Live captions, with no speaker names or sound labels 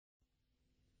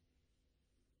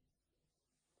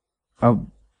اب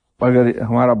اگر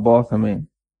ہمارا باس ہمیں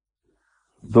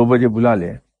 2 بجے بلا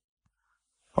لے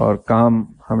اور کام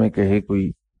ہمیں کہے کوئی،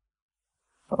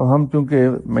 اور ہم چونکہ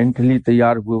مینٹلی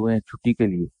تیار ہوئے ہیں چھٹی کے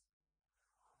لیے،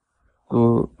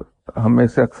 تو ہم میں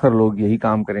سے اکثر لوگ یہی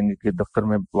کام کریں گے کہ دفتر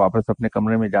میں واپس اپنے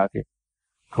کمرے میں جا کے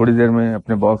تھوڑی دیر میں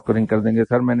اپنے باس کو رنگ کر دیں گے،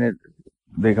 سر میں نے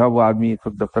دیکھا وہ آدمی اس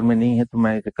وقت دفتر میں نہیں ہے تو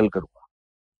میں اسے کل کروں گا،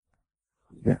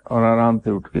 ٹھیک ہے؟ اور آرام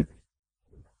سے اٹھ کے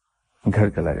گھر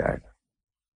چلا جائے گا۔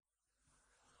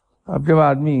 اب جب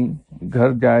آدمی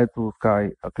گھر جائے تو اس کا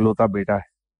اکلوتا بیٹا ہے،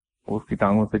 وہ اس کی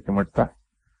ٹانگوں سے چمٹتا ہے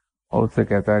اور اس سے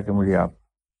کہتا ہے کہ مجھے آپ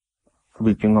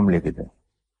کبھی چنگم لے کے دیں۔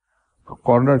 تو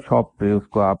کارنر شاپ پہ اس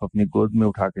کو آپ اپنی گود میں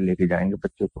اٹھا کے لے کے جائیں گے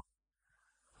بچے کو،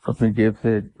 اپنی جیب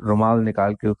سے رومال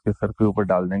نکال کے اس کے سر کے اوپر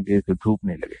ڈال دیں گے اسے دھوپ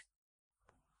نہیں لگے،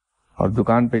 اور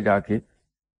دکان پہ جا کے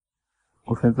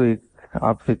اس نے تو ایک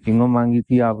آپ سے چنگم مانگی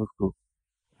تھی، آپ اس کو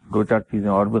 2-4 چیزیں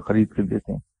اور بھی خرید کے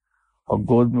دیتے ہیں اور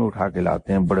گود میں اٹھا کے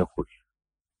لاتے ہیں بڑے خوش۔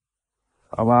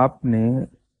 اب آپ نے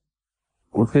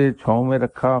اسے چھاؤں میں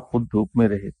رکھا، خود دھوپ میں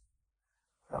رہے،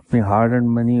 اپنی ہارڈ اینڈ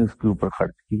منی اس کے اوپر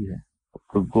خرچ کی ہے، اس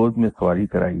کو گود میں سواری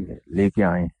کرائی ہے، لے کے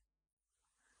آئے ہیں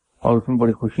اور اس میں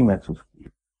بڑی خوشی محسوس کی۔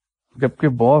 جبکہ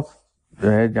باس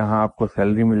جو ہے، جہاں آپ کو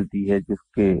سیلری ملتی ہے، جس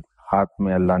کے ہاتھ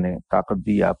میں اللہ نے طاقت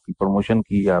دی، آپ کی پروموشن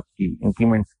کی، آپ کی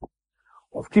انکریمنٹس کی،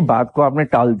 اس کی بات کو آپ نے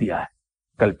ٹال دیا ہے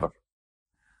کل پر۔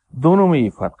 دونوں میں یہ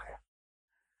فرق ہے،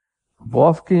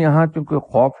 باس کے یہاں چونکہ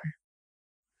خوف ہے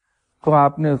تو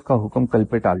آپ نے اس کا حکم کل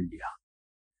پہ ٹال دیا،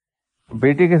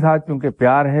 بیٹے کے ساتھ چونکہ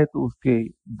پیار ہے تو اس کی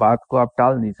بات کو آپ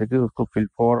ٹال نہیں سکے، اس کو فی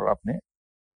الفور آپ نے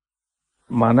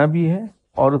مانا بھی ہے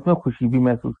اور اس میں خوشی بھی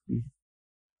محسوس کی ہے۔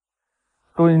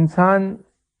 تو انسان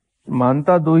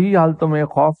مانتا 2 ہی حالتوں میں،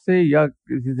 خوف سے یا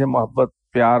کسی سے محبت،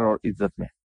 پیار اور عزت میں،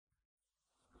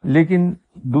 لیکن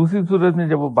دوسری صورت میں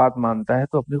جب وہ بات مانتا ہے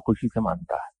تو اپنی خوشی سے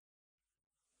مانتا ہے۔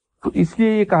 تو اس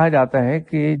لیے یہ کہا جاتا ہے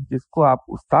کہ جس کو آپ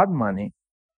استاد مانیں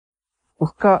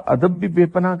اس کا ادب بھی بے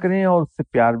پناہ کریں اور اس سے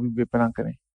پیار بھی بے پناہ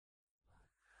کریں۔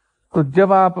 تو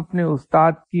جب آپ اپنے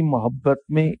استاد کی محبت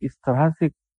میں اس طرح سے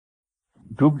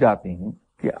ڈوب جاتے ہیں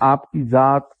کہ آپ کی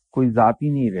ذات کوئی ذات ہی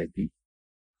نہیں رہتی،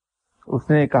 اس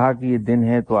نے کہا کہ یہ دن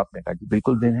ہے تو آپ نے کہا جی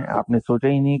بالکل دن ہے، آپ نے سوچا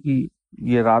ہی نہیں کہ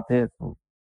یہ رات ہے، تو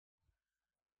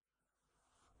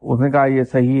اس نے کہا یہ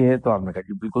صحیح ہے تو آپ نے کہا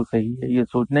جی بالکل صحیح ہے، یہ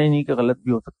سوچنا ہی نہیں کہ غلط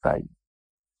بھی ہو سکتا ہے،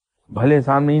 بھلے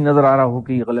سامنے ہی نظر آ رہا ہو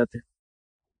کہ یہ غلط ہے۔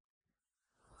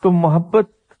 تو محبت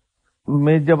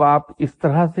میں جب آپ اس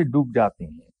طرح سے ڈوب جاتے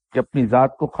ہیں کہ اپنی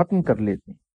ذات کو ختم کر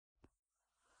لیتے ہیں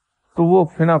تو وہ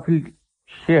فنا فی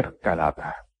شیخ کہلاتا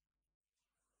ہے۔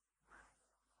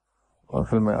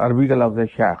 اصل میں عربی کا لفظ ہے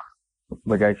شیخ،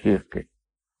 بجائے شیخ کے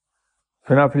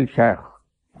فنا فی شیخ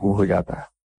وہ ہو جاتا ہے۔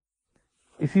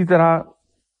 اسی طرح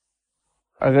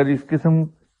اگر اس قسم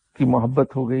کی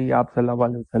محبت ہو گئی آپ صلی اللہ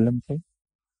علیہ وسلم سے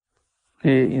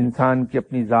کہ انسان کی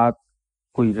اپنی ذات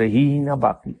کوئی رہی ہی نہ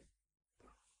باقی،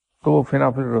 تو وہ فنا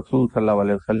فی رسول صلی اللہ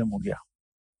علیہ وسلم ہو گیا،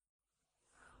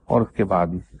 اور اس کے بعد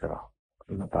اسی طرح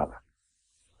اللہ تعالیٰ۔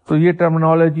 تو یہ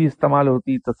ٹرمنالوجی استعمال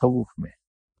ہوتی تصوف میں،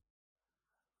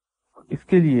 اس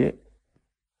کے لیے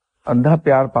اندھا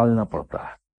پیار پالنا پڑتا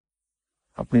ہے،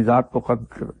 اپنی ذات کو ختم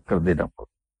کر دینا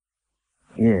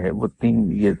پڑتا، یہ ہے وہ 3،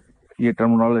 یہ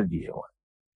ٹرمنالوجی ہے۔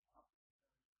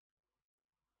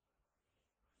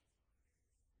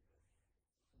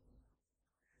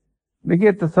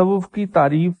 دیکھیے تصوف کی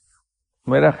تعریف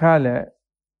میرا خیال ہے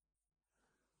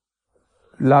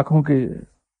لاکھوں کے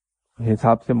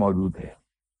حساب سے موجود ہے،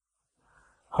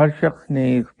 ہر شخص نے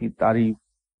اس کی تعریف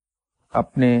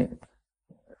اپنے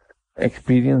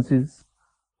ایکسپیرینسز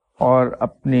اور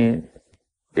اپنے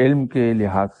علم کے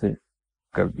لحاظ سے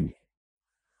کر دی۔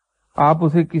 آپ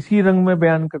اسے کسی رنگ میں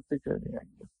بیان کرتے چلے جائیں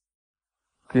گے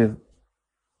کہ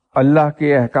اللہ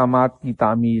کے احکامات کی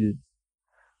تعمیل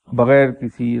بغیر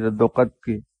کسی رد و قد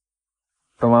کے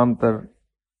تمام تر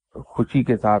خوشی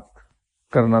کے ساتھ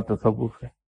کرنا تصوف ہے۔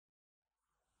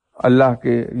 اللہ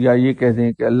کے، یا یہ کہہ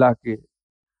دیں کہ اللہ کے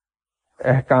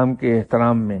احکام کے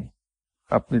احترام میں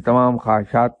اپنی تمام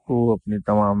خواہشات کو، اپنی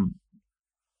تمام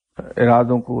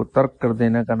ارادوں کو ترک کر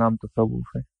دینے کا نام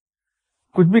تصوف ہے۔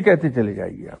 کچھ بھی کہتے چلے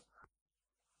جائیے آپ،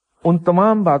 ان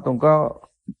تمام باتوں کا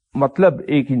مطلب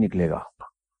ایک ہی نکلے گا،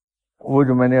 وہ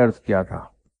جو میں نے عرض کیا تھا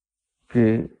کہ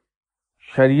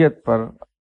شریعت پر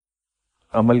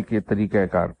عمل کے طریقہ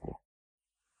کار کو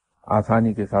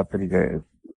آسانی کے ساتھ طریقہ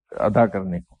ادا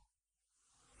کرنے کو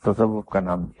تصوف کا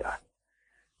نام دیا ہے،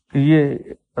 کہ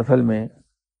یہ اصل میں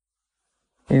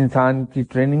انسان کی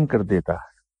ٹریننگ کر دیتا ہے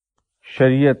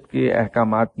شریعت کے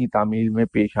احکامات کی تعمیل میں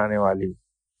پیش آنے والے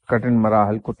کٹن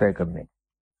مراحل کو طے کرنے،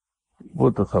 وہ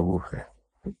تصوف ہے۔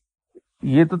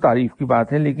 یہ تو تعریف کی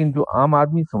بات ہے، لیکن جو عام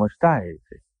آدمی سمجھتا ہے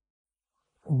اسے،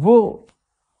 وہ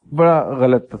بڑا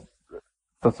غلط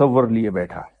تصور لیے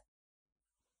بیٹھا ہے.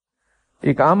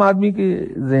 ایک عام آدمی کے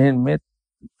ذہن میں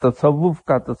تصوف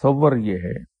کا تصور یہ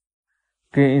ہے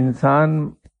کہ انسان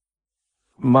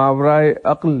ماورائے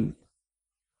عقل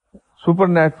سپر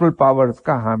نیچرل پاورز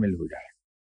کا حامل ہو جائے،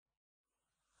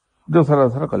 جو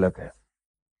سراسر غلط ہے.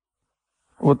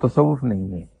 وہ تصوف نہیں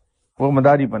ہے، وہ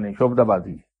مداری پن ہے، شعبدہ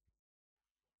بازی ہے.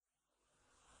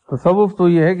 تصوف تو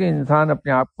یہ ہے کہ انسان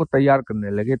اپنے آپ کو تیار کرنے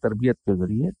لگے تربیت کے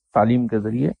ذریعے، تعلیم کے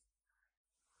ذریعے،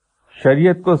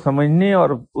 شریعت کو سمجھنے اور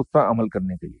اس پر عمل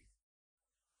کرنے کے لیے.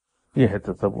 یہ ہے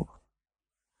تصوف.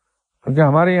 کیونکہ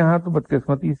ہمارے یہاں تو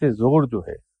بدقسمتی سے زور جو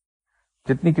ہے،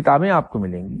 جتنی کتابیں آپ کو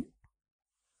ملیں گی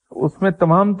اس میں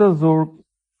تمام تر زور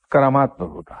کرامات پر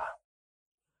ہوتا ہے.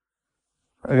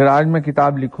 اگر آج میں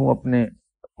کتاب لکھوں اپنے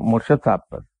مرشد صاحب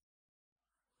پر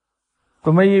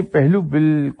تو میں یہ پہلو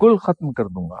بالکل ختم کر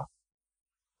دوں گا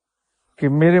کہ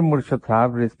میرے مرشد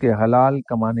صاحب رزق حلال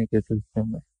کمانے کے سلسلے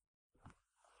میں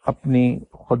اپنی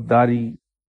خودداری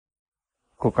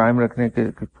کو قائم رکھنے کے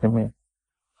سلسلے میں،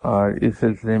 اور اس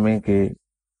سلسلے میں کہ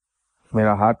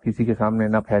میرا ہاتھ کسی کے سامنے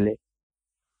نہ پھیلے،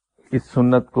 اس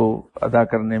سنت کو ادا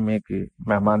کرنے میں کہ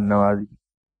مہمان نوازی،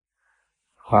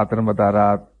 خاطر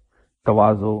مدارات،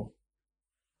 تواضع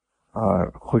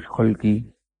اور خوش خلقی،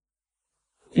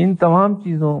 ان تمام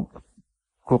چیزوں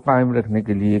کو قائم رکھنے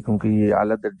کے لیے، کیونکہ یہ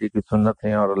اعلیٰ درجے کی سنت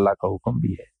ہیں اور اللہ کا حکم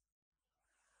بھی ہے،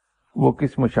 وہ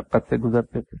کس مشقت سے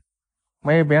گزرتے تھے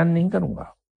میں یہ بیان نہیں کروں گا.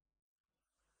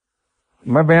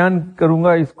 میں بیان کروں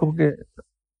گا اس کو کہ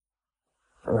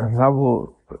صاحب، وہ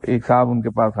ایک صاحب ان کے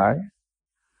پاس آئے،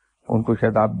 ان کو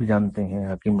شاید آپ بھی جانتے ہیں،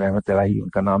 حکیم رحمت الہی ان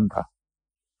کا نام تھا،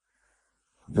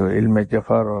 جو علم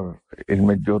جفر اور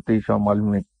علم جوتش اور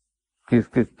معلوم نہیں کس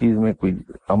کس چیز میں کوئی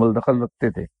عمل دخل رکھتے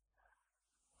تھے،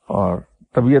 اور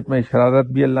طبیعت میں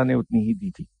شرارت بھی اللہ نے اتنی ہی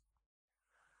دی تھی.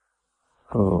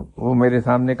 تو وہ میرے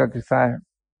سامنے کا قصہ ہے.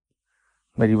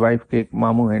 میری وائف کے ایک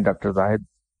ماموں ہیں ڈاکٹر زاہد،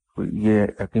 یہ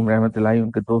حکیم رحمت الہی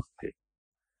ان کے دوست تھے،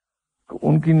 تو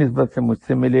ان کی نسبت سے مجھ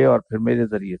سے ملے اور پھر میرے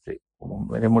ذریعے سے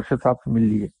میرے مرشد صاحب سے مل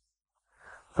لیے.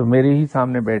 تو میرے ہی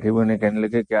سامنے بیٹھے ہوئے انہیں کہنے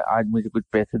لگے کہ آج مجھے کچھ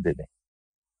پیسے دے دیں.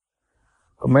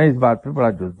 تو میں اس بات پہ بڑا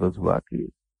جذبہ ہوا کہ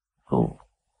تو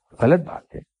غلط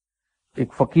بات ہے.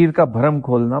 ایک فقیر کا بھرم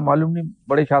کھولنا، معلوم نہیں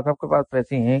بڑے شاہ صاحب کے پاس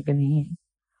پیسے ہیں کہ نہیں ہیں،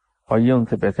 اور یہ ان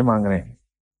سے پیسے مانگ رہے ہیں.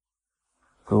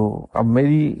 تو اب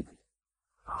میری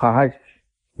خواہش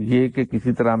یہ کہ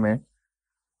کسی طرح میں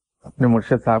اپنے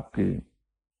مرشد صاحب کی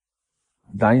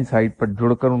دائیں سائڈ پر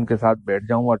جڑ کر ان کے ساتھ بیٹھ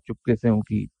جاؤں اور چپکے سے ان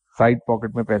کی سائڈ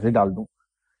پاکٹ میں پیسے ڈال دوں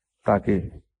تاکہ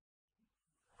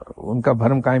ان کا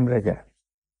بھرم قائم رہ جائے.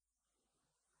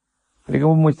 لیکن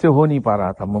وہ مجھ سے ہو نہیں پا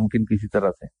رہا تھا ممکن کسی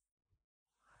طرح سے.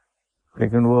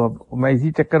 لیکن وہ میں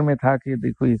اسی چکر میں تھا کہ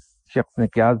دیکھو اس شخص نے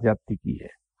کیا زیادتی کی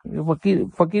ہے،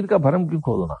 فقیر کا بھرم کیوں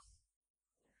کھولنا.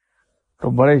 تو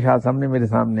بڑے شاہ صاحب نے میرے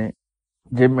سامنے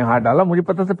جیب میں ہاتھ ڈالا، مجھے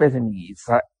پتا تھا پیسے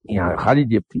نہیں، یہاں خالی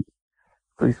جیب تھی،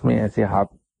 تو اس میں ایسے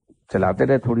ہاتھ چلاتے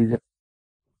رہے تھوڑی دیر.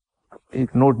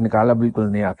 ایک نوٹ نکالا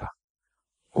بالکل نیا تھا،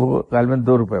 وہ غالباً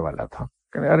 2 روپے والا تھا.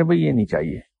 کہ ارے بھائی یہ نہیں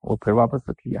چاہیے، وہ پھر واپس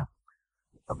رکھ لیا.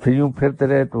 پھر یوں پھرتے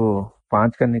رہے تو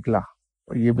 5 کا نکلا،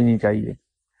 یہ بھی نہیں چاہیے.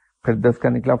 پھر 10 کا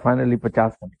نکلا، فائنلی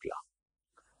 50 کا نکلا.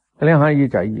 چلے ہاں یہ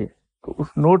چاہیے. تو اس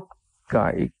نوٹ کا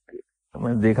ایک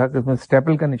میں نے دیکھا کہ اس میں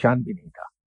اسٹیپل کا نشان بھی نہیں تھا.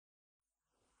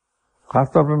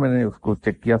 خاص طور پہ میں نے اس کو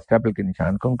چیک کیا اسٹیپل کے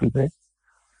نشان کو، کیونکہ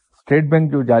اسٹیٹ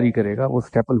بینک جو جاری کرے گا وہ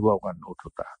اسٹیپل ہوا ہوا نوٹ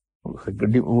ہوتا ہے، اسے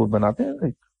گڈی وہ بناتے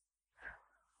ہیں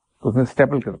تو اس میں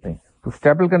اسٹیپل کرتے ہیں، تو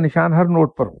اسٹیپل کا نشان ہر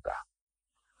نوٹ پر ہوتا ہے،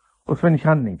 اس میں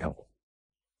نشان نہیں تھا وہ.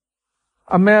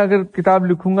 اب میں اگر کتاب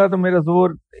لکھوں گا تو میرا زور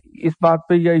اس بات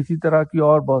پہ یا اسی طرح کی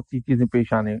اور بہت سی چیزیں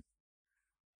پیش آنے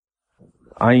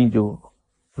آئیں جو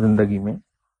زندگی میں،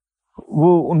 وہ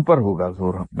ان پر ہوگا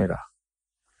زور میرا.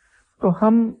 تو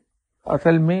ہم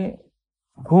اصل میں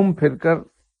گھوم پھر کر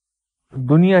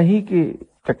دنیا ہی کے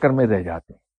چکر میں رہ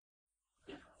جاتے ہیں.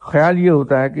 خیال یہ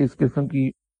ہوتا ہے کہ اس قسم کی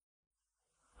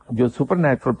جو سپر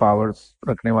نیچرل پاورز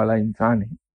رکھنے والا انسان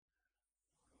ہے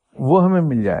وہ ہمیں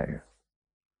مل جائے گا،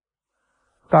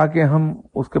 تاکہ ہم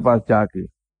اس کے پاس جا کے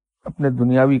اپنے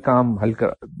دنیاوی کام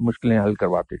مشکلیں حل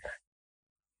کرواتے جائیں.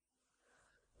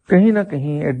 کہیں نہ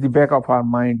کہیں at the back of our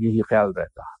mind یہی خیال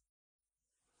رہتا ہے.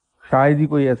 شاید ہی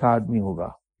کوئی ایسا آدمی ہوگا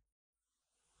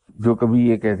جو کبھی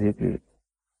یہ کہتے کہ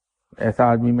ایسا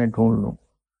آدمی میں ڈھونڈ لوں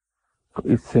تو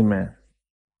اس سے میں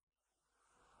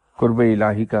قرب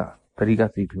الہی کا طریقہ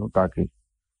سیکھ لوں تاکہ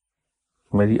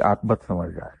میری عاقبت سمجھ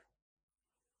جائے.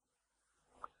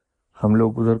 ہم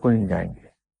لوگ ادھر کو نہیں جائیں گے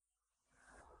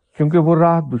کیونکہ وہ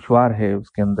راہ دشوار ہے،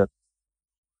 اس کے اندر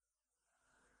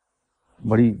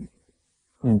بڑی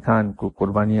انسان کو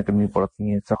قربانیاں کرنی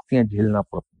پڑتی ہیں، سختیاں جھیلنا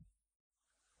پڑتی ہیں،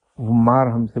 وہ مار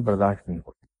ہم سے برداشت نہیں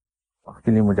ہوتی، اس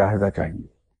کے لیے مجاہدہ چاہیے۔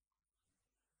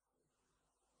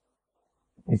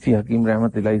 اسی حکیم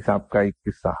رحمت الہی صاحب کا ایک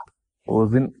قصہ،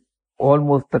 اس دن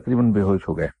آلموسٹ تقریباً بے ہوش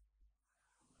ہو گئے۔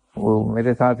 وہ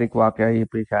میرے ساتھ ایک واقعہ یہ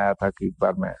پیش آیا تھا کہ ایک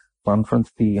بار میں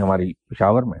کانفرنس تھی ہماری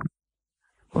پشاور میں،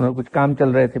 انہیں کچھ کام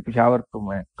چل رہے تھے پشاور، تو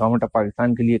میں گورنمنٹ آف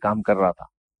پاکستان کے لیے کام کر رہا تھا،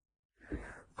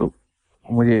 تو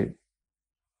مجھے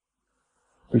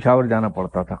پشاور جانا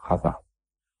پڑتا تھا خاصا،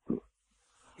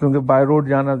 کیونکہ بائی روڈ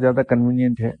جانا زیادہ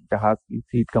کنوینئنٹ ہے، جہاز کی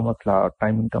سیٹ کا مسئلہ اور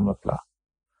ٹائمنگ کا مسئلہ،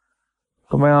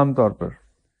 تو میں عام طور پر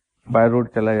بائی روڈ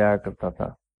چلا جایا کرتا تھا۔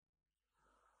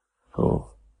 تو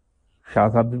شاہ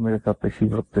صاحب بھی میرے ساتھ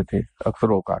تشریف رکھتے تھے اکثر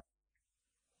اوقات۔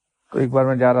 تو ایک بار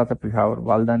میں جا رہا تھا پشاور،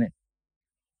 والدہ نے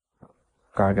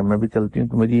کہا کہ میں بھی چلتی ہوں،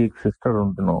 تو میری ایک سسٹر،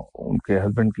 ان کے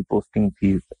ہسبینڈ کی پوسٹنگ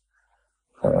تھی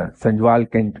سنجوال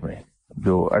کینٹ میں،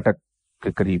 جو اٹک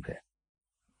کے قریب ہے،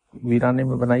 ویرانے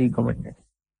میں بنائی گورنمنٹ نے۔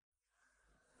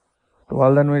 تو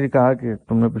والدہ نے مجھے کہا کہ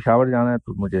تم نے پشاور جانا ہے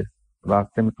تو مجھے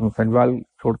راستے میں تم سنجوال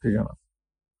چھوڑتے جانا۔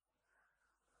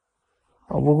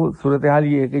 اور وہ صورتحال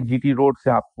یہ ہے کہ جی ٹی روڈ سے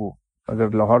آپ کو اگر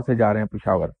لاہور سے جا رہے ہیں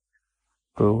پشاور،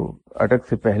 تو اٹک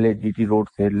سے پہلے جی ٹی روڈ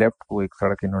سے لیفٹ کو ایک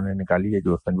سڑک انہوں نے نکالی ہے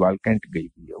جو سنجوال کینٹ گئی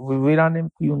ہوئی ہے، وہ ویرانے میں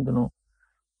تھی ان دنوں،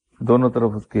 دونوں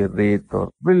طرف اس کے ریت اور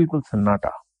بالکل سناٹا۔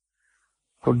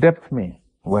 تو ڈیپتھ میں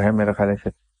وہ ہے میرا خیال ہے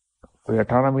شاید کوئی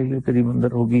 18 میل کے قریب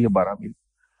اندر ہوگی یا 12 میل،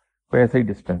 کوئی ایسا ہی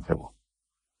ڈسٹینس ہے وہ۔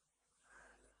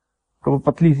 تو وہ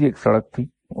پتلی سی ایک سڑک تھی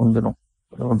ان دنوں،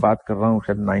 میں بات کر رہا ہوں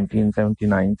شاید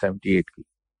 1979-78 کی۔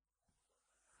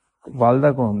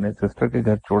 والدہ کو ہم نے سسٹر کے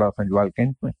گھر چھوڑا سنجوال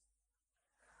کینٹ میں،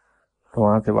 تو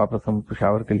وہاں سے واپس ہم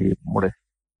پشاور کے لیے مڑے۔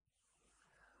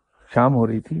 شام ہو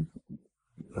رہی تھی،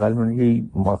 غالباً یہی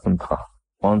موسم تھا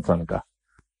مانسون کا،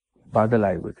 بادل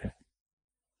آئے ہوئے تھے۔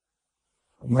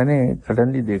 میں نے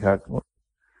سڈنلی دیکھا کہ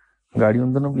گاڑی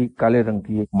ان دنوں بھی کالے رنگ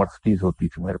کی ایک مرسڈیز ہوتی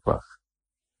تھی میرے پاس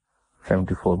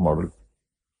 74 ماڈل،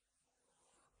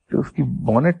 کہ اس کی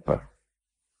بونٹ پر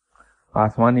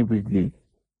آسمانی بجلی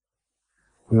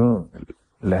یوں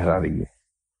لہرا رہی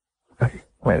ہے۔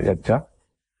 میں نے اچھا،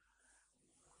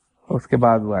 اس کے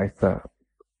بعد وہ آہستہ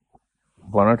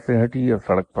بونٹ سے ہٹی اور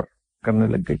سڑک پر کرنے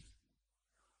لگ گئی۔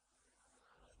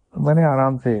 میں نے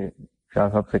آرام سے شاہ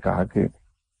صاحب سے کہا کہ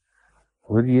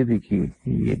یہ دیکھیے کہ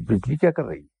یہ بجلی کیا کر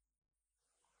رہی ہے؟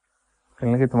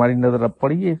 کہنے لگے تمہاری نظر اب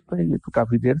پڑی ہے اس پر، یہ تو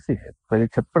کافی دیر سے ہے، پہلے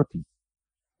چھت پر تھی۔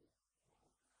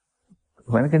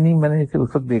 میں نے کہا نہیں، میں نے اسے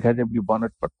اس وقت دیکھا جب یہ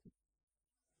بونٹ پر تھی۔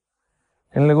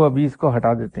 کہنے لگے ابھی اس کو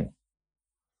ہٹا دیتے ہیں۔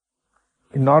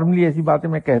 نارملی ایسی باتیں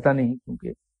میں کہتا نہیں،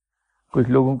 کیونکہ کچھ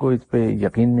لوگوں کو اس پہ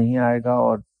یقین نہیں آئے گا،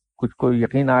 اور کچھ کو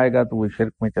یقین آئے گا تو وہ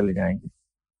شرک میں چلے جائیں گے،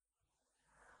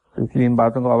 تو اس لیے ان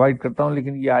باتوں کو اوائڈ کرتا ہوں۔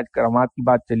 لیکن یہ آج کرامات کی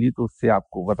بات چلی تو اس سے آپ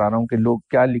کو بتا رہا ہوں کہ لوگ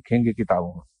کیا لکھیں گے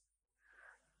کتابوں میں۔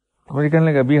 تو مجھے کہنے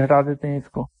لگے ابھی ہٹا دیتے ہیں اس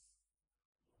کو۔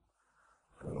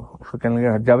 تو کہنے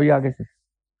لگے ہٹ جا بھائی آگے سے۔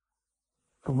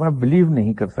 تو میں بلیو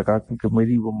نہیں کر سکا، کیونکہ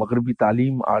میری وہ مغربی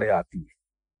تعلیم آڑے آتی ہے۔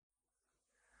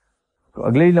 تو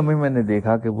اگلے ہی لمحے میں نے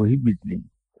دیکھا کہ وہی بجلی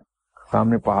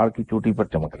سامنے پہاڑ کی چوٹی پر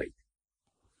چمک رہی تھی۔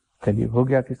 چلیے ہو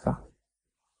گیا قصہ۔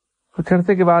 کچھ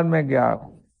عرصے کے بعد میں گیا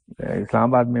اسلام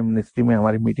آباد میں، منسٹری میں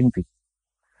ہماری میٹنگ تھی،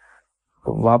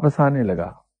 تو واپس آنے لگا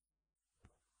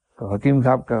تو حکیم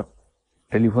صاحب کا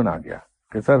ٹیلی فون آ گیا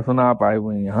کہ سر سنا آپ آئے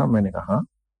ہوئے ہیں یہاں۔ میں نے کہا ہاں۔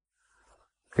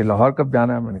 کہ لاہور کب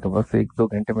جانا ہے؟ میں نے کہا بس 1-2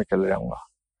 گھنٹے میں چلے جاؤں گا۔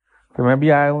 تو میں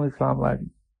بھی آیا ہوں اسلام آباد،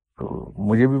 تو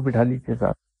مجھے بھی بٹھا لیجیے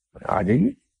ساتھ، آ جائیے۔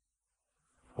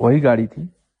 وہی گاڑی تھی،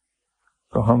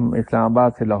 تو ہم اسلام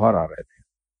آباد سے لاہور آ رہے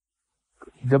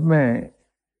تھے۔ جب میں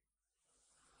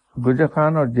گجر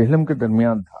خان اور جہلم کے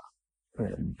درمیان تھا،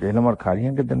 جہلم اور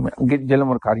کھاریاں کے درمیان، جہلم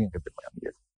اور کھاریاں کے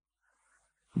درمیان،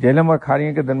 جہلم اور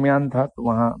کھاریاں کے درمیان تھا، تو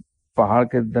وہاں پہاڑ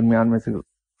کے درمیان میں سے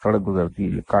سڑک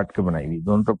گزرتی ہے، کاٹ کے بنائی ہوئی،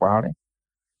 دونوں تو پہاڑ ہیں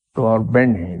تو اور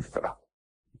بینڈ ہیں اس طرح۔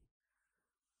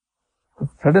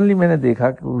 سڈنلی میں نے دیکھا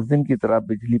کہ اس دن کی طرح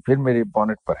بجلی پھر میرے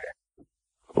بونٹ پر ہے۔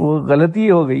 وہ غلطی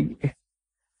ہو گئی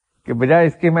کہ بجائے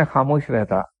اس کے میں خاموش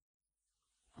رہتا،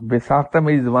 بے ساختہ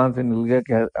میری زبان سے نکل گیا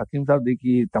کہ حکیم صاحب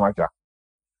دیکھیے تماشا۔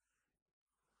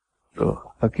 تو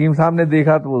حکیم صاحب نے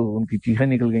دیکھا تو ان کی چیخیں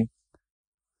نکل گئیں۔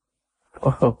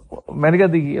 میں نے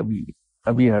کہا دیکھیے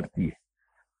ابھی ہٹتی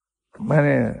ہے۔ میں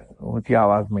نے اونچی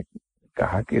آواز میں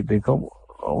کہا کہ دیکھو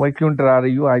وہی کیوں ڈرا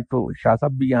رہی ہو، آج تو شاہ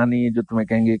صاحب بھی یہاں نہیں ہے جو تمہیں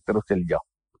کہیں گے ایک طرف چلی جاؤ۔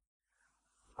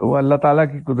 تو وہ اللہ تعالیٰ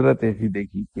کی قدرت ایسی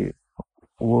دیکھی کہ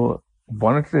وہ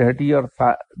بونٹ سے ہٹی اور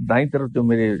دائیں طرف جو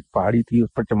میرے پہاڑی تھی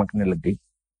اس پر چمکنے لگ گئی۔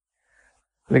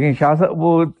 لیکن شاہ صاحب،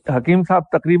 وہ حکیم صاحب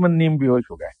تقریباً نیم بے ہوش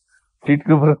ہو گئے سیٹ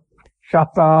کے اوپر۔ شاہ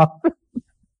صاحب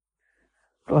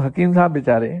تو حکیم صاحب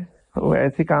بیچارے تو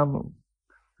ایسے کام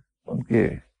ان کے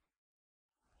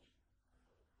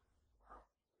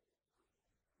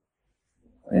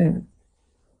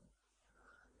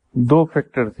دو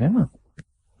فیکٹرز ہیں نا.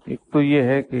 ایک تو یہ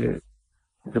ہے کہ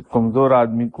جب کمزور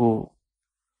آدمی کو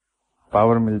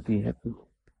پاور ملتی ہے تو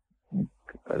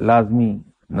لازمی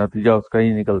نتیجہ اس کا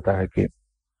ہی نکلتا ہے کہ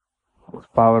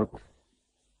اس پاور کو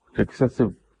ایکسیسو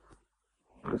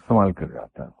استعمال کر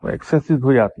جاتا ہے, وہ ایکسیسو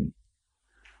ہو جاتی ہے.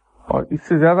 اور اس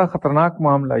سے زیادہ خطرناک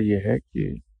معاملہ یہ ہے کہ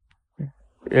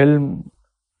علم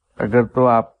اگر تو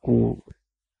آپ کو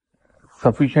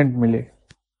سفیشینٹ ملے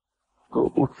تو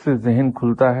اس سے ذہن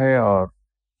کھلتا ہے اور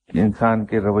انسان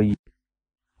کے رویے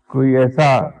کوئی ایسا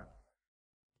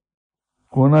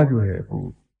کونا جو ہے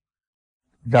وہ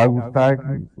جاگ اٹھتا ہے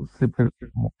کہ اس سے پھر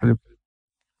مختلف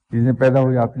چیزیں پیدا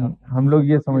ہو جاتی ہیں. ہم لوگ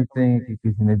یہ سمجھتے ہیں کہ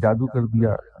کسی نے جادو کر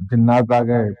دیا, جنات آ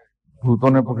گئے, بھوتوں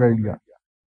نے پکڑ لیا.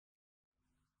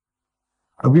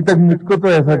 ابھی تک مجھ کو تو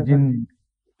ایسا جن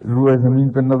روئے زمین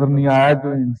پہ نظر نہیں آیا جو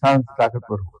انسان سے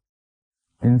طاقتور ہو.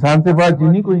 انسان سے بات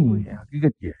جن ہی کوئی نہیں ہے,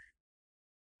 حقیقت یہ ہے.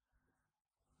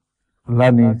 اللہ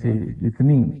نے اسے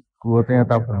اتنی قوتیں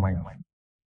عطا فرمائی.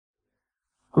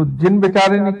 تو جن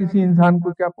بیچارے نے کسی انسان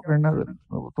کو کیا پکڑنا,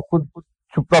 وہ تو خود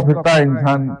چھپتا پھرتا ہے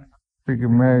انسان سے کہ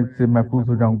میں اس سے محفوظ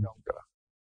ہو جاؤں کسی طرح.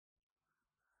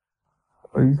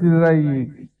 اور اسی طرح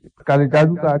یہ کالے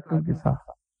جادو کا آج کل کے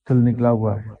ساتھ چل نکلا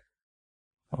ہوا ہے.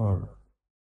 اور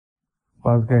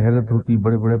بعض کا حیرت ہوتی,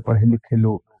 بڑے بڑے پڑھے لکھے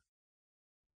لوگ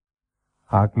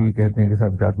آ کے یہ کہتے ہیں کہ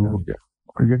صاحب جادو ہو گیا,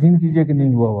 اور یقین کیجئے کہ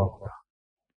نہیں ہوا ہوا.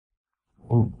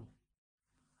 وہ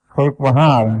فرق وہاں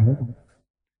آ رہا ہے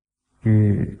کہ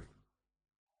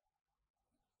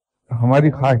ہماری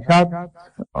خواہشات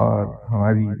اور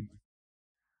ہماری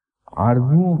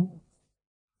آرزوؤں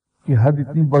کی حد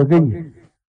اتنی بڑھ گئی ہے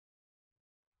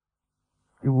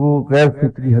کہ وہ غیر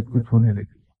فطری حد کو چھونے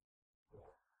لگی.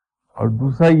 اور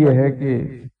دوسرا یہ ہے کہ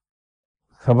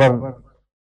صبر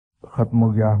ختم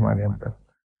ہو گیا ہمارے اندر.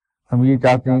 ہم یہ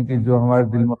چاہتے ہیں کہ جو ہمارے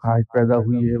دل میں خواہش پیدا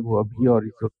ہوئی ہے وہ ابھی اور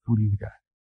اس وقت پوری ہو جائے.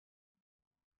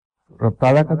 رب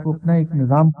تعالیٰ کا تو اپنا ایک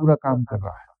نظام پورا کام کر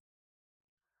رہا ہے,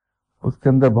 اس کے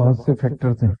اندر بہت سے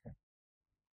فیکٹرز ہیں.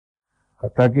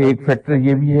 حتیٰ کہ ایک فیکٹر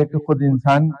یہ بھی ہے کہ خود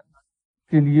انسان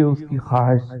کے لیے اس کی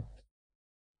خواہش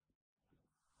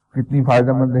کتنی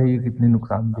فائدہ مند ہے, یہ کتنی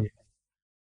نقصان دہ ہے.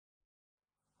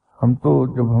 ہم تو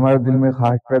جب ہمارے دل میں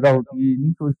خواہش پیدا ہوتی ہے یہ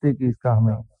نہیں سوچتے کہ اس کا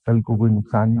ہمیں کل کو کوئی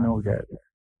نقصان ہی نہ ہو جائے گا.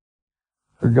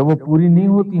 تو جب وہ پوری نہیں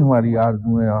ہوتی ہماری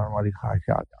آرزوئیں اور ہماری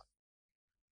خواہشات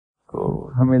تو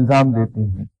ہم الزام دیتے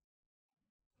ہیں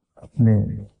اپنے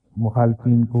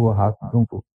مخالفین کو, حاسدوں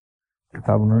کو, کہ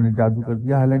صاحب انہوں نے جادو کر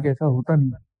دیا, حالانکہ ایسا ہوتا نہیں.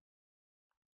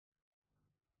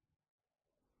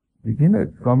 دیکھیے نا,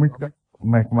 گورنمنٹ کا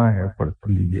محکمہ ہے, پڑھ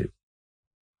لیجیے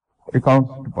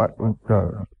اکاؤنٹس ڈپارٹمنٹ کا,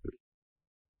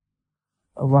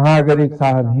 وہاں اگر ایک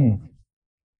صاحب ہیں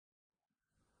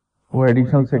وہ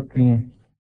ایڈیشنل سیکرٹری ہیں,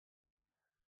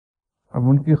 اب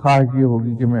ان کی خواہش یہ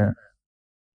ہوگی کہ میں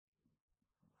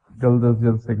جلد از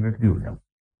جلد سیکرٹری ہو جاؤں.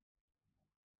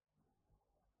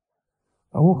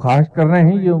 اب وہ خواہش کر رہے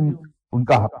ہیں, یہ ان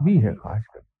کا حق بھی ہے خواہش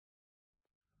کرنا,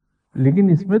 لیکن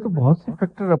اس میں تو بہت سے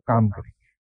فیکٹر اب کام کریں گے.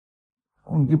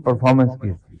 ان کی پرفارمنس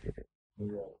کیسی ہے,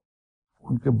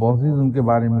 ان کے باسز ان کے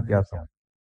بارے میں کیا سمجھ,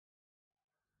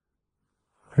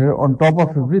 پھر on top of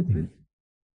everything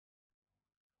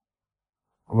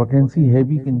vacancy ہے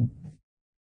بھی کہ نہیں,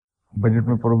 بجٹ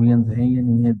میں پروویژنز ہیں یا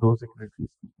نہیں ہے. 2 سیکرٹریز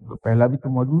تو پہلا بھی تو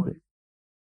موجود ہے.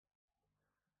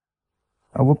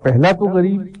 اب وہ پہلا تو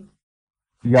غریب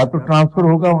یا تو ٹرانسفر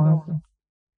ہوگا وہاں سے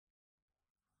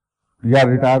یا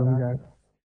ریٹائر ہو جائے گا.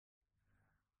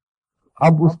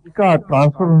 اب اس کا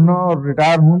ٹرانسفر ہونا اور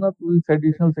ریٹائر ہونا تو اس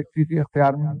ایڈیشنل سیکرٹری کے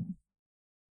اختیار میں.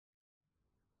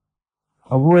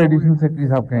 اب وہ ایڈیشنل سیکرٹری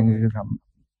صاحب کہیں گے کہ صاحب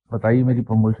بتائیے میری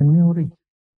پروموشن نہیں ہو رہی,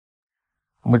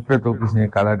 مجھ پہ تو کسی نے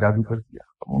کالا جادو کر دیا.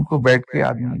 اب ان کو بیٹھ کے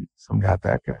آدمی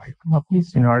سمجھاتا ہے کہ بھائی تم اپنی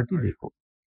سینیورٹی دیکھو,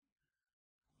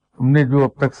 تم نے جو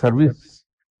اب تک سروس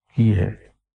کی ہے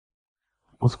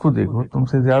اس کو دیکھو, تم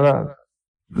سے زیادہ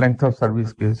لینتھ آف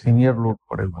سروس کے سینئر لوگ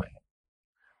پڑے ہوئے ہیں,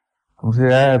 تم سے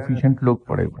زیادہ ایفیشینٹ لوگ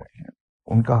پڑے ہوئے ہیں,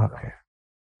 ان کا حق ہے.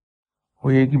 وہ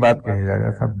ایک ہی بات کہے جائے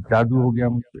گا صاحب جادو ہو گیا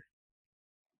مجھ پہ.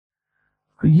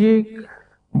 تو یہ ایک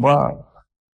بات,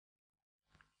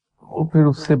 وہ پھر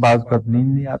اس سے بعض کا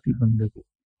نیند نہیں آتی بندے کو,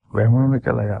 وہموں میں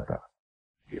چلا جاتا.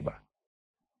 یہ بات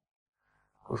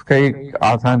اس کا ایک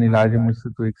آسان علاج ہے. مجھ سے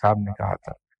تو ایک صاحب نے کہا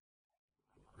تھا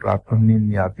رات کو نیند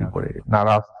نہیں آتی, بڑے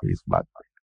ناراض تھے اس بات پہ.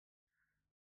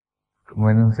 تو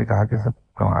میں نے ان سے کہا کہ سب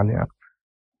کمال ہے, آپ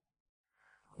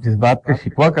جس بات کا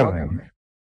شکوہ کر رہے ہیں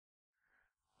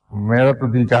میرا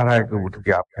تو دل چاہ رہا ہے کہ اٹھ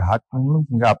کے آپ کے ہاتھ پکڑ لوں,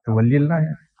 کیونکہ آپ تو ولی اللہ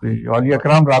ہیں, اولیاء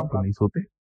کرام رات کو نہیں سوتے.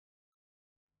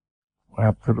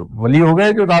 آپ پھر ولی ہو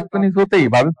گئے جو رات کو نہیں سوتے,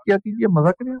 عبادت کیا کیجیے,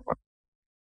 مزہ کریں.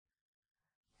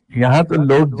 یہاں تو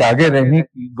لوگ جاگے رہنے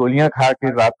کی گولیاں کھا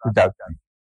کے رات کو جاگتے ہیں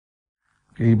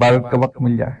کہ عبادت کا وقت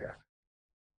مل جائے.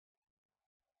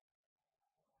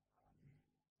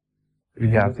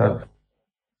 یا سر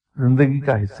زندگی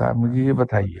کا حصہ ہے. مجھے یہ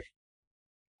بتائیے,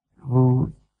 وہ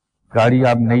گاڑی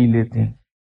آپ نہیں لیتے ہیں,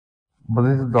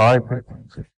 مزے سے دعائیں پھرتے ہیں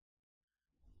اسے,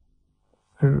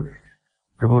 پھر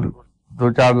جب وہ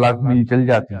 2-4 لاکھ میل چل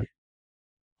جاتی ہے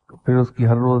تو پھر اس کی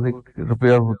ہر روز ایک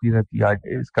ریپیئر ہوتی رہتی ہے. آج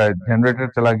اس کا جنریٹر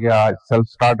چلا گیا, آج سیلف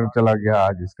سٹارٹر چلا گیا,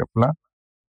 آج اس کا فلاں.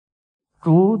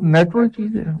 تو نیچرل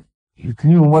چیز ہے.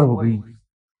 اتنی عمر ہو گئی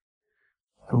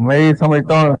تو میں یہ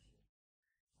سمجھتا ہوں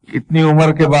اتنی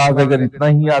عمر کے بعد اگر اتنا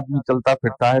ہی آدمی چلتا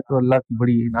پھرتا ہے تو اللہ کی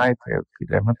بڑی عنایت ہے, اس کی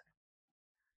رحمت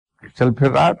ہے. چل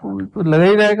پھر رہا تو لگا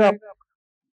ہی رہے گا.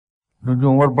 جو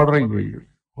عمر بڑھ رہی ہے یہ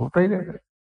ہوتا ہی رہے گا.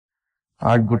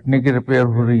 آج گھٹنے کی ریپیئر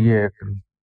ہو رہی ہے, کل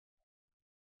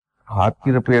ہاتھ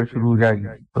کی ریپیئر شروع ہو جائے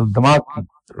گی, تو دماغ کی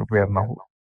ریپیئر نہ ہو.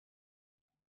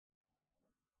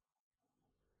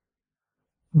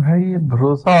 بھائی یہ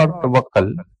بھروسہ اور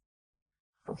توکل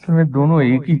اصل میں دونوں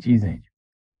ایک ہی چیز ہیں.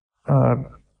 اور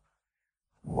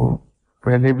وہ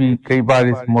پہلے بھی کئی بار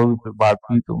اس موضوع پہ بات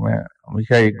ہوئی تو میں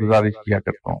ہمیشہ ایک گزارش کیا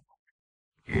کرتا ہوں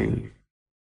کہ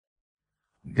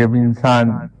جب انسان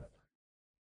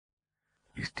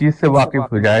اس چیز سے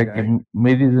واقف ہو جائے کہ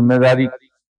میری ذمہ داری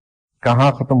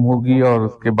کہاں ختم ہوگی اور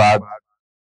اس کے بعد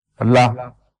اللہ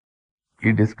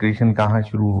کی ڈسکریشن کہاں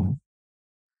شروع ہوگی,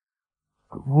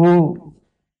 وہ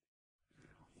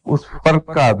اس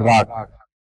فرق کا ادراک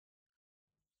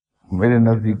میرے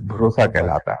نزدیک بھروسہ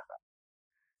کہلاتا ہے.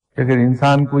 کہ اگر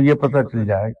انسان کو یہ پتہ چل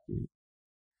جائے کہ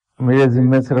میرے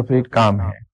ذمہ صرف ایک کام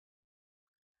ہے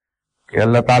کہ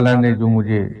اللہ تعالیٰ نے جو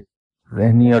مجھے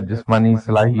ذہنی اور جسمانی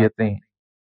صلاحیتیں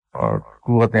اور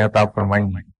قوتیں عطا فرمائی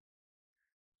ہیں,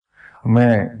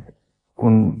 میں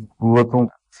ان قوتوں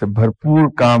سے بھرپور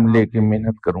کام لے کے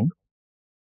محنت کروں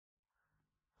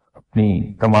اپنی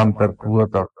تمام تر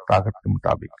قوت اور طاقت کے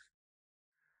مطابق.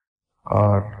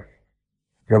 اور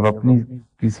جب اپنی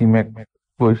کسی میں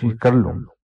کوشش کر لوں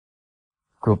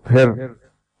تو پھر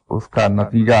اس کا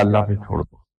نتیجہ اللہ پہ چھوڑ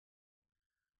دو.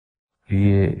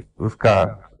 یہ اس کا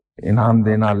انعام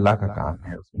دینا اللہ کا کام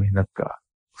ہے, اس محنت کا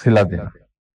صلہ دینا.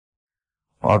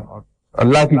 اور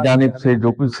اللہ کی جانب سے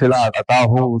جو کچھ صلہ عطا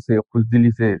ہو اسے خوش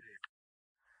دلی سے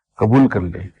قبول کر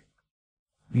لے.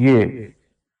 یہ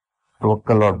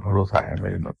توکل اور بھروسہ ہے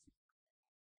میرے نزدیک.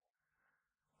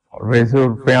 اور ویسے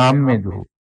عرف عام میں جو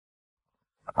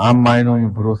عام معنوں میں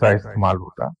بھروسہ استعمال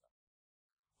ہوتا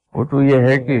وہ تو یہ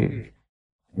ہے کہ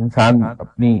انسان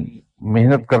اپنی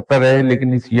محنت کرتا رہے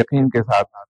لیکن اس یقین کے ساتھ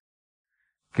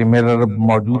کہ میرا رب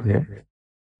موجود ہے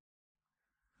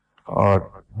اور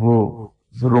وہ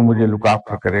ضرور مجھے لک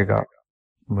آفٹر کرے گا,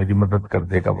 میری مدد کر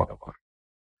دے گا وقت پر.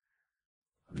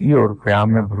 یہ عرف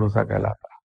عام میں بھروسہ کہلاتا.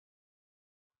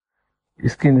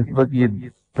 اس کی نسبت یہ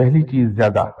پہلی چیز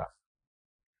زیادہ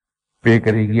پے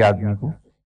کرے گی آدمی کو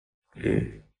کہ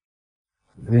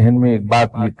ذہن میں ایک بات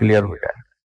یہ کلیئر ہو جائے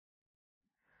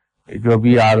کہ جو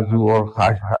ابھی آرزو اور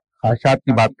خواہشات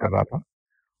کی بات کر رہا تھا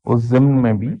اس ضمن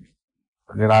میں بھی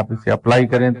اگر آپ اسے اپلائی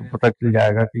کریں تو پتہ چل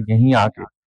جائے گا کہ یہیں آ کے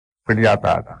پھٹ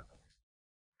جاتا آدمی.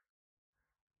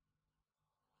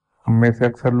 ہم میں سے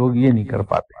اکثر لوگ یہ نہیں کر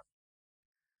پاتے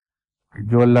کہ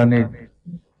جو اللہ نے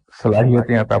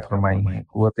صلاحیتیں عطا فرمائی ہیں,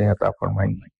 قوتیں عطا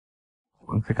فرمائی ہیں,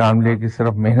 ان سے کام لے کے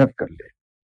صرف محنت کر لے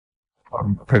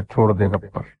اور پھر چھوڑ دے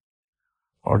رب پر.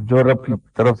 اور جو رب کی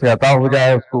طرف سے عطا ہو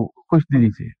جائے اس کو خوش دلی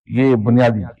سے, یہ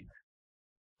بنیادی چیز ہے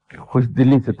کہ خوش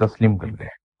دلی سے تسلیم کر لے,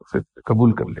 اسے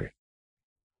قبول کر لے.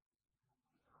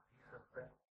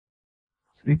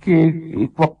 دیکھیے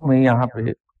ایک وقت میں یہاں پہ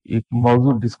ایک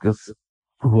موضوع ڈسکس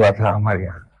ہوا تھا ہمارے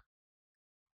یہاں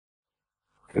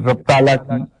کہ رب تعالیٰ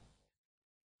کی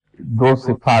 2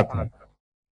 صفات ہیں.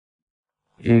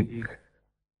 ایک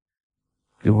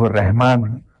کہ وہ رحمان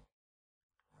ہے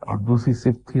اور دوسری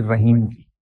صفت تھی رحیم کی.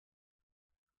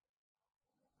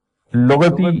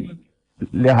 لغتی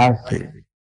لحاظ سے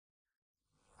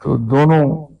تو دونوں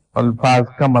الفاظ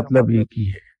کا مطلب ایک ہی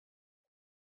ہے,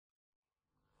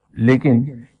 لیکن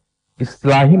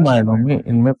اصطلاحی معنوں میں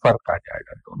ان میں فرق آ جائے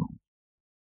گا دونوں.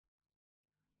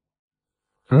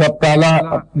 رب تعالیٰ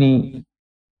اپنی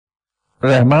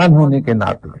رحمان ہونے کے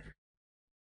ناطے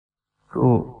تو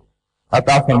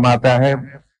عطا فرماتا ہے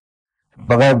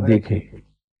بغیر دیکھے,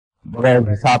 بغیر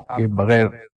حساب کے, بغیر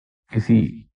کسی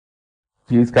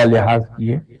چیز کا لحاظ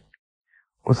کیے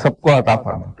وہ سب کو عطا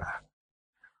فرماتا ہے.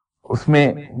 اس میں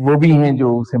وہ بھی ہیں جو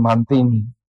اسے مانتے ہی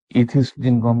نہیں, ایتھسٹ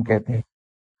جن کو ہم کہتے ہیں,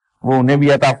 وہ انہیں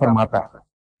بھی عطا فرماتا ہے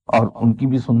اور ان کی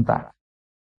بھی سنتا ہے،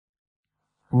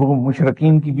 وہ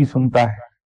مشرکین کی بھی سنتا ہے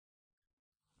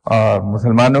اور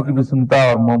مسلمانوں کی بھی سنتا ہے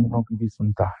اور مومنوں کی بھی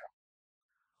سنتا ہے،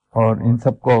 اور ان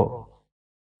سب کو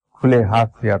کھلے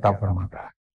ہاتھ سے عطا فرماتا ہے۔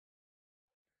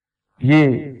 یہ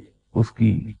اس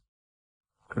کی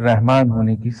رحمان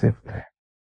ہونے کی صفت ہے۔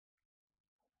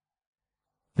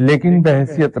 لیکن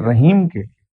بحیثیت رحیم کے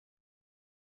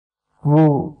وہ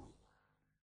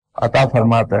عطا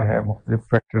فرماتا ہے مختلف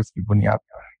فیکٹرز کی بنیاد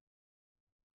پر،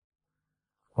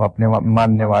 وہ اپنے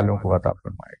ماننے والوں کو عطا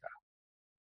فرمائے گا،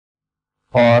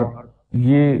 اور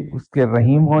یہ اس کے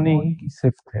رحیم ہونے ہی کی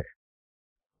صفت ہے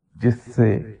جس سے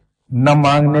نہ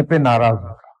مانگنے پہ ناراض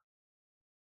ہوگا۔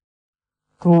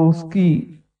 تو اس کی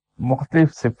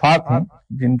مختلف صفات ہیں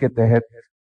جن کے تحت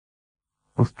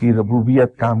اس کی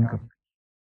ربوبیت کام کرتی،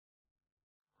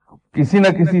 کسی نہ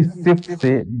کسی صفت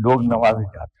سے لوگ نوازے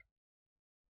جاتے ہیں۔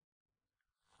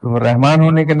 تو وہ رحمان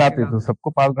ہونے کے ناطے تو سب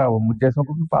کو پال رہا ہے، وہ مجھ جیسوں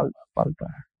کو بھی پالتا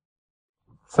ہے،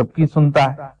 سب کی سنتا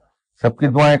ہے، سب کی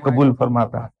دعائیں قبول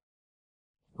فرماتا ہے۔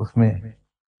 اس میں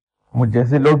مجھ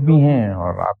جیسے لوگ بھی ہیں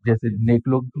اور آپ جیسے نیک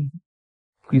لوگ بھی ہیں،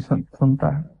 کی سنتا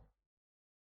ہے۔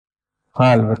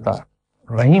 ہاں البتہ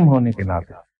رحیم ہونے کے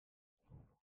ناطے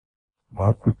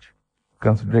بہت کچھ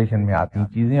کنسیڈریشن میں آتی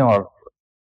چیزیں، اور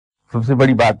سب سے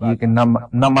بڑی بات یہ کہ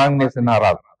نہ مانگنے سے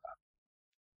ناراض ہوتا۔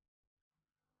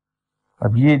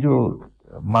 اب یہ جو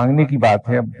مانگنے کی بات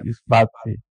ہے، اب اس بات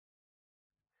سے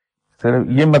صرف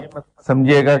یہ مت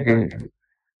سمجھیے گا کہ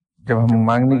جب ہم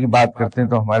مانگنے کی بات کرتے ہیں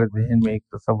تو ہمارے ذہن میں ایک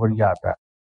تصور یہ آتا ہے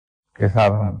کہ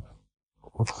صاحب ہم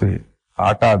اس سے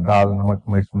آٹا دال نمک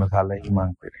مرچ مسالہ ہی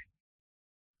مانگتے رہیں،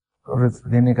 اور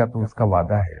رزق دینے کا تو اس کا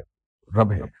وعدہ ہے،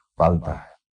 رب ہے، پالتا ہے۔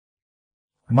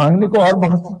 مانگنے کو اور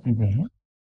بہت سی چیزیں ہیں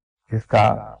جس کا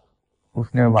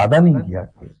اس نے وعدہ نہیں کیا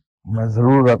کہ میں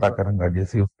ضرور عطا کروں گا،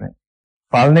 جیسے اس نے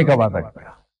پالنے کا وعدہ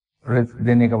کیا، رزق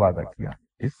دینے کا وعدہ کیا،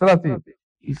 اس طرح سے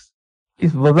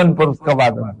اس وزن پر اس کا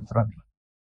وعدہ دوسرا نہیں۔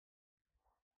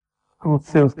 تو اس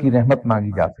سے اس کی رحمت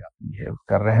مانگی جا سکتی ہے، اس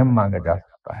کا رحم مانگا جا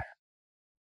سکتا ہے،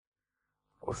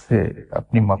 اس سے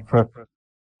اپنی مغفرت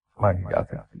مانگی جا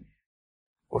سکتی ہے،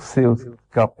 اس سے اس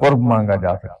کا قرب مانگا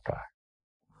جا سکتا ہے،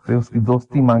 اس سے اس کی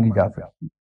دوستی مانگی جا سکتی ہے،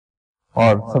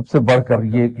 اور سب سے بڑھ کر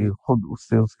یہ کہ خود اس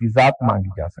سے اس کی ذات مانگی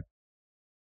جا سکتی ہے۔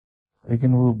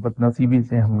 لیکن وہ بدنصیبی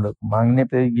سے ہم لوگ مانگنے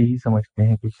پہ یہی سمجھتے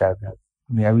ہیں کہ شاید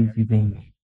دنیاوی چیزیں ہی۔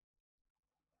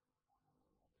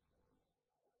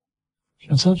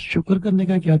 صاحب شکر کرنے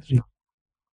کا کیا طریقہ؟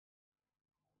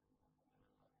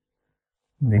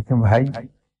 لیکن بھائی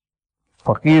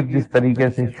فقیر جس طریقے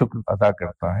سے شکر ادا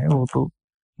کرتا ہے وہ تو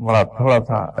بڑا تھوڑا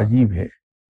سا عجیب ہے،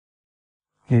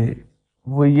 کہ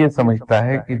وہ یہ سمجھتا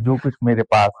ہے کہ جو کچھ میرے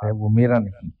پاس ہے وہ میرا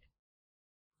نہیں،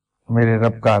 میرے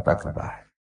رب کا عطا کردہ ہے،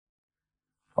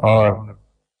 اور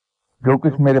جو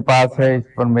کچھ میرے پاس ہے اس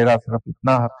پر میرا صرف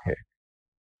اتنا حق ہے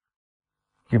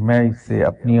کہ میں اس سے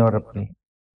اپنی اور اپنی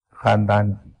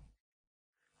خاندان کی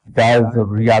جائز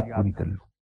ضروریات پوری کر لوں،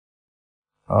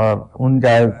 اور ان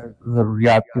جائز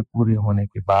ضروریات کے پورے ہونے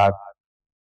کے بعد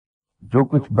جو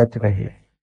کچھ بچ رہے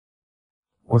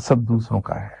وہ سب دوسروں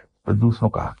کا ہے، تو دوسروں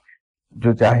کا حق ہے،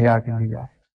 جو چاہے آ کے لے جائے،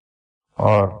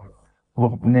 اور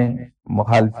وہ اپنے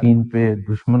مخالفین پہ،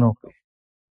 دشمنوں پہ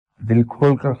دل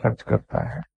کھول کر خرچ کرتا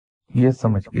ہے، یہ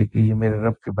سمجھ کے کہ یہ میرے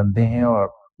رب کے بندے ہیں اور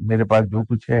میرے پاس جو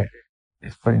کچھ ہے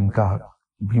اس پر ان کا حق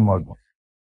بھی موجود ہے۔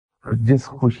 جس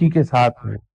خوشی کے ساتھ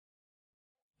وہ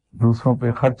دوسروں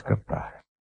پہ خرچ کرتا ہے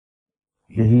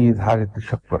یہی اظہار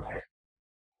تشکر ہے۔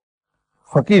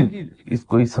 فقیر اس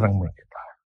کو اس رنگ میں لیتا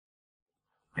ہے۔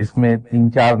 اس میں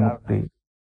 3-4 نقطے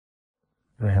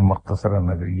جو ہیں مختصراً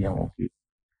نظریے ہوں گی۔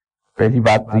 پہلی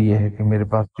بات تو یہ ہے کہ میرے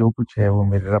پاس جو کچھ ہے وہ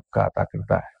میرے رب کا عطا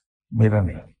کردہ ہے، میرا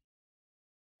نہیں۔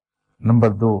 نمبر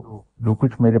 2، جو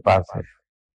کچھ میرے پاس ہے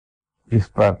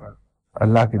اس پر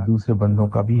اللہ کے دوسرے بندوں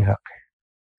کا بھی حق ہے،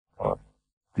 اور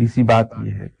تیسری بات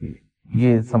یہ ہے کہ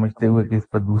یہ سمجھتے ہوئے کہ اس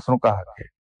پر دوسروں کا حق ہے،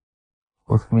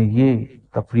 اس میں یہ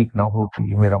تفریق نہ ہو کہ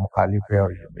یہ میرا مخالف ہے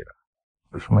اور یہ میرا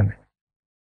دشمن ہے۔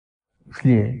 اس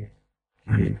لیے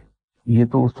کہ یہ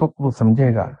تو اس وقت وہ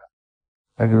سمجھے گا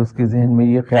اگر اس کے ذہن میں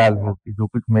یہ خیال ہو کہ جو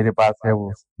کچھ میرے پاس ہے وہ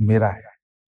میرا ہے۔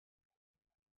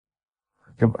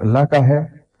 جب اللہ کا ہے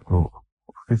تو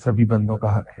اس کے سبھی بندوں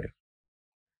کا حق ہے۔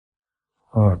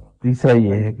 اور تیسرا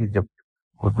یہ ہے کہ جب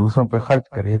وہ دوسروں پہ خرچ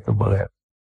کرے تو بغیر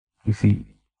کسی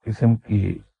قسم کی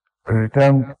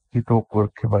ریٹرن کی توقع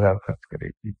کے بغیر خرچ کرے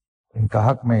کہ ان کا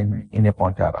حق میں انہیں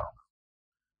پہنچا رہا ہوں،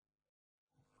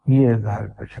 یہ اظہار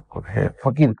تشکر ہے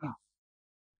فقیر کا۔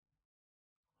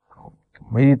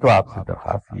 میری تو آپ سے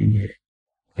درخواست یہی ہے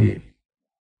کہ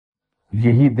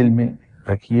یہی دل میں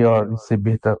رکھیے، اور اس سے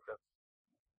بہتر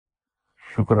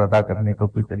شکر ادا کرنے کا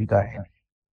کوئی طریقہ ہے نہیں.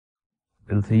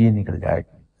 دل سے یہ نکل جائے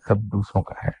کہ سب دوسروں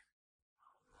کا ہے،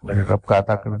 میرے رب کا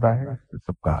عطا کردہ ہے، تو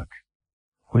سب کا حق ہے،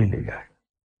 کوئی لے جائے.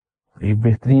 یہ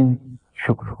بہترین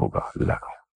شکر ہوگا اللہ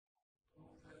کا.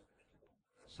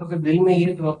 کہ دل میں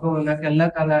یہ توقع ہونا کہ اللہ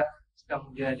تعالیٰ اس کا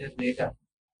مجھے اجر دے گا.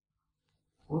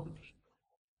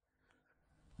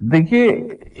 دیکھیے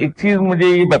ایک چیز مجھے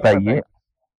یہ بتائیے،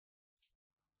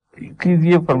 ایک چیز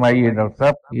یہ فرمائیے ڈاکٹر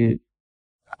صاحب کہ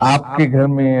آپ کے گھر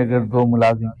میں اگر دو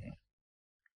ملازم ہیں،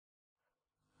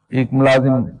 ایک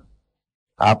ملازم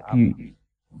آپ کی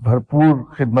بھرپور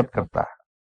خدمت کرتا ہے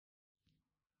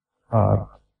اور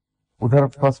ادھر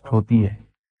فرسٹ ہوتی ہے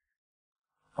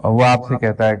اور وہ آپ سے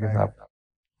کہتا ہے کہ صاحب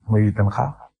میری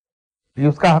تنخواہ، یہ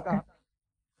اس کا حق ہے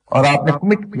اور آپ نے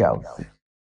کمٹ کیا اس سے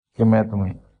کہ میں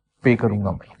تمہیں پے کروں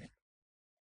گا مہینے،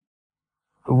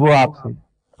 تو وہ آپ سے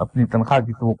اپنی تنخواہ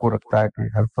کی توقع رکھتا ہے کہ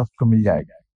ہر فرسٹ کو مل جائے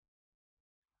گا.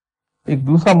 ایک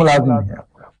دوسرا ملازم ہے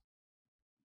آپ کا،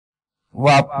 وہ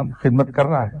آپ کی خدمت کر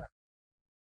رہا ہے،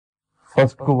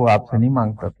 فرسٹ کو وہ آپ سے نہیں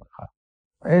مانگتا تنخواہ،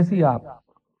 ایسے ہی آپ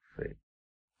سے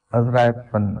حضرائے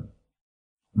فن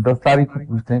 10 تاریخ کو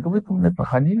پوچھتے ہیں کہ بھائی تم نے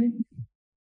تنخواہ نہیں لی،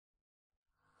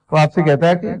 تو آپ سے کہتا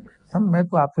ہے کہ سب میں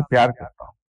تو آپ سے پیار کرتا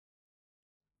ہوں،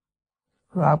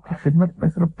 تو آپ کی خدمت میں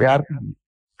صرف پیار کے لیے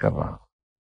کر رہا ہوں،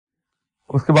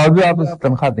 اس کے باوجود آپ اسے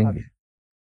تنخواہ دیں گے.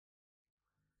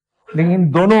 لیکن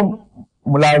دونوں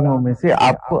ملازموں میں سے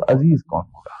آپ کو عزیز کون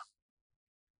ہوگا؟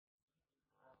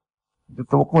 جو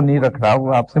توقع نہیں رکھ رہا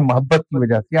وہ آپ سے محبت کی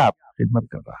وجہ سے آپ کی خدمت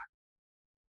کر رہا ہے.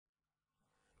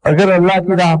 اگر اللہ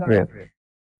کی راہ پر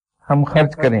ہم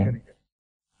خرچ کریں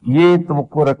یہ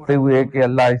توقع رکھتے ہوئے کہ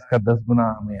اللہ اس کا 10 گنا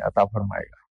ہمیں عطا فرمائے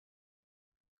گا،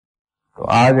 تو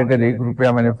آج اگر 1 روپیہ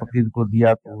میں نے فقیر کو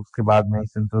دیا تو اس کے بعد میں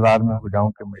اس انتظار میں ہو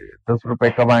جاؤں کہ میرے 10 روپے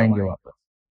کب آئیں گے واپس.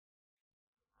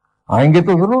 آئیں گے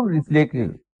تو ضرور، اس لیے کہ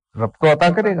رب تو عطا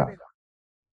کرے گا.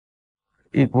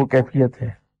 ایک وہ کیفیت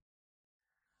ہے.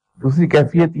 دوسری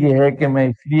کیفیت یہ ہے کہ میں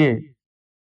اس لیے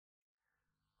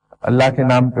اللہ کے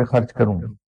نام پہ خرچ کروں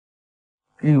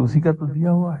کہ اسی کا تو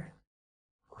دیا ہوا ہے،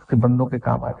 اس کے بندوں کے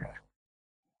کام آ جائے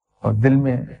اور دل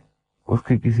میں اس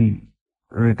کے کسی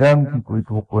ریٹرن کی کوئی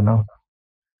توقع نہ ہو،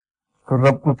 تو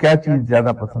رب کو کیا چیز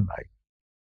زیادہ پسند آئی؟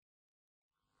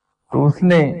 تو اس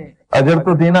نے اجر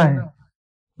تو دینا ہے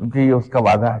کیونکہ یہ اس کا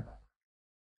وعدہ ہے،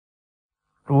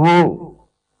 تو وہ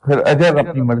پھر اجر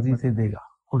اپنی مرضی سے دے گا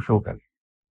خوش ہو کر،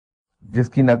 جس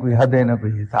کی نہ کوئی حد ہے نہ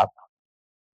کوئی حساب.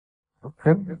 تو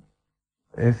پھر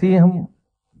ایسے ہی ہم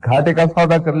گھاٹے کا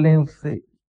سودا کر لیں اس سے،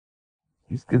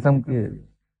 اس قسم کے.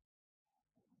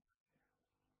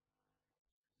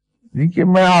 دیکھیے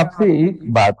میں آپ سے ایک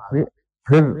بات پہ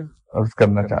پھر عرض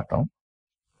کرنا چاہتا ہوں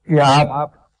کہ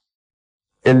آپ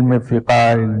علم فقہ،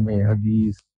 علم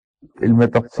حدیث، علم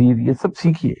تفسیر یہ سب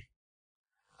سیکھیے،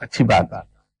 اچھی بات،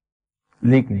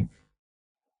 لیکن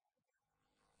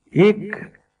ایک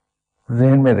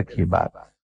ذہن میں رکھیے بات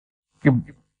کہ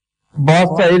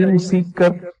بہت سا علم سیکھ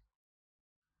کر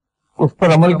اس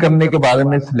پر عمل کرنے کے بارے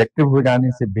میں سلیکٹو ہو جانے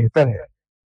سے بہتر ہے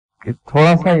کہ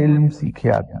تھوڑا سا علم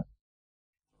سیکھے آدمی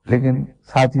لیکن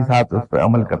ساتھ ہی ساتھ اس پر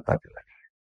عمل کرتا چلا جائے،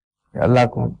 کہ اللہ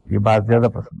کو یہ بات زیادہ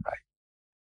پسند آئی.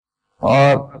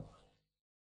 اور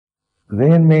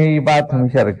ذہن میں یہ بات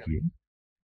ہمیشہ رکھیے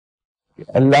کہ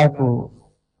اللہ کو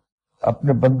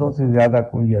اپنے بندوں سے زیادہ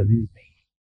کوئی عزیز نہیں.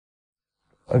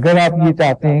 اگر آپ یہ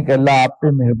چاہتے ہیں کہ اللہ آپ پہ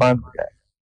مہربان ہو جائے،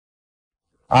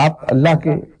 آپ اللہ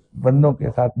کے بندوں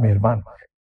کے ساتھ مہربان ہو جائے،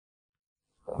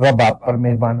 رب آپ پر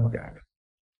مہربان ہو جائے گا،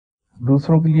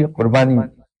 دوسروں کے لیے قربانی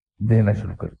دینا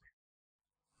شروع کر دیں.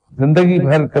 زندگی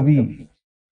بھر کبھی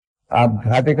آپ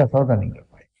گھاٹے کا سودا نہیں کر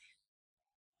پائیں گے.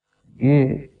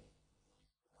 یہ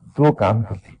 2 کام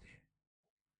کر لیجیے.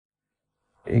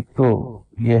 ایک تو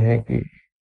یہ ہے کہ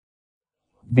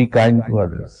بی کائنڈ ٹو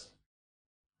ادرس،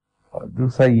 اور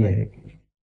دوسرا یہ ہے کہ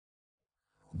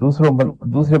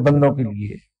دوسرے بندوں کے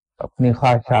لیے اپنی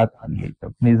خواہشات کی،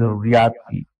 اپنی ضروریات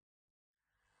کی،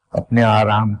 اپنے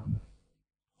آرام کی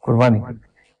قربانی کر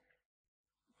دیجیے.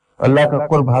 اللہ کا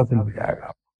قرب حاصل ہو جائے گا،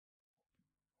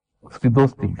 اس کی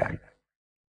دوستی میں آئے گا.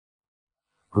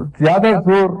 تو زیادہ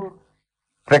زور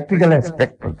پریکٹیکل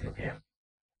ایسپیکٹ پر دیجیے.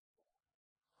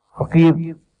 فقیر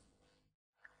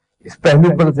اس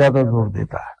پہلو پر زیادہ زور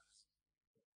دیتا ہے.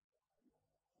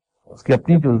 اس کی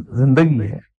اپنی جو زندگی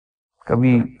ہے،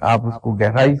 کبھی آپ اس کو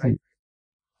گہرائی سے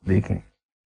دیکھیں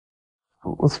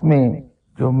تو اس میں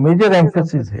جو میجر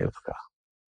ایمفیسس ہے اس کا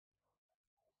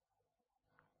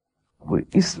وہ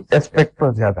اس ایسپیکٹ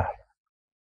پر زیادہ ہے.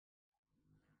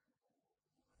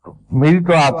 تو میری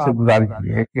تو آپ سے گزارش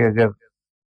یہ ہے کہ اگر،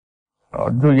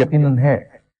 اور جو یقیناً ہے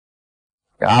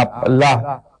کہ آپ اللہ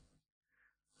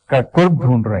کا قرب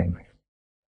ڈھونڈ رہے ہیں،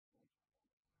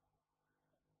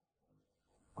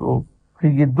 تو پھر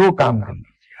یہ دو کام کر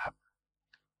لیجیے آپ.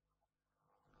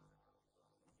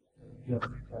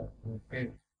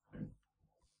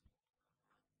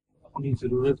 اپنی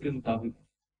ضرورت کے مطابق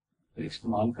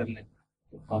استعمال کر لیں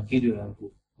تو باقی جو ہے وہ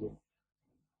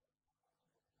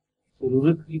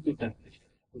ضرورت کی کوئی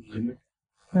لمٹ.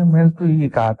 میں نے تو یہ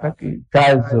کہا تھا کہ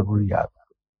جائز ضروریات.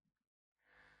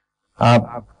 آپ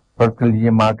فرض کر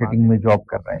لیجیے مارکیٹنگ میں جاب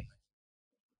کر رہے ہیں،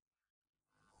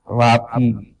 تو آپ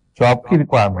کی جاب کی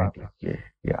ریکوائرمنٹ یہ ہے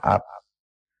کہ آپ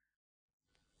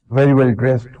ویری ویل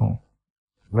ڈریسڈ ہوں،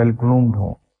 ویل گرومڈ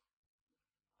ہوں.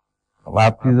 اب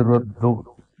آپ کی ضرورت دو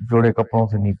جوڑے کپڑوں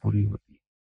سے نہیں پوری ہوتی،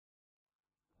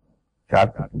 چار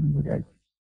سے پوری ہو جائے گی.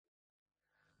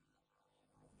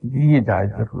 یہ جائز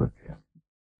ضرورت ہے.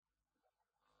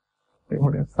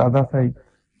 بڑا سادہ سا ہی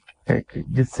ہے کہ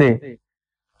جس سے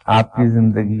آپ کی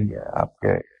زندگی یا آپ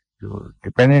کے جو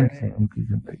ڈپینڈنٹس ہیں ان کی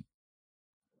زندگی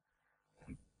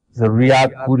ضروریات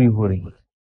پوری ہو رہی ہیں.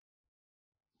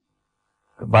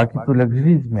 تو باقی تو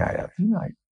لگژریز میں آ جاتی نا.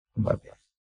 بس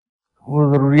وہ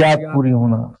ضروریات پوری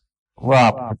ہونا وہ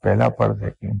آپ کا پہلا فرض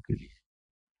ہے کہ ان کے لیے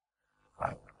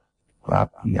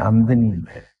آپ کی آمدنی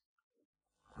ہے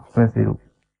اس میں سے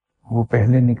وہ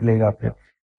پہلے نکلے گا، پھر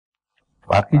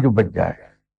باقی جو بچ جائے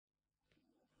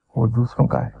وہ دوسروں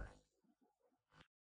کا ہے.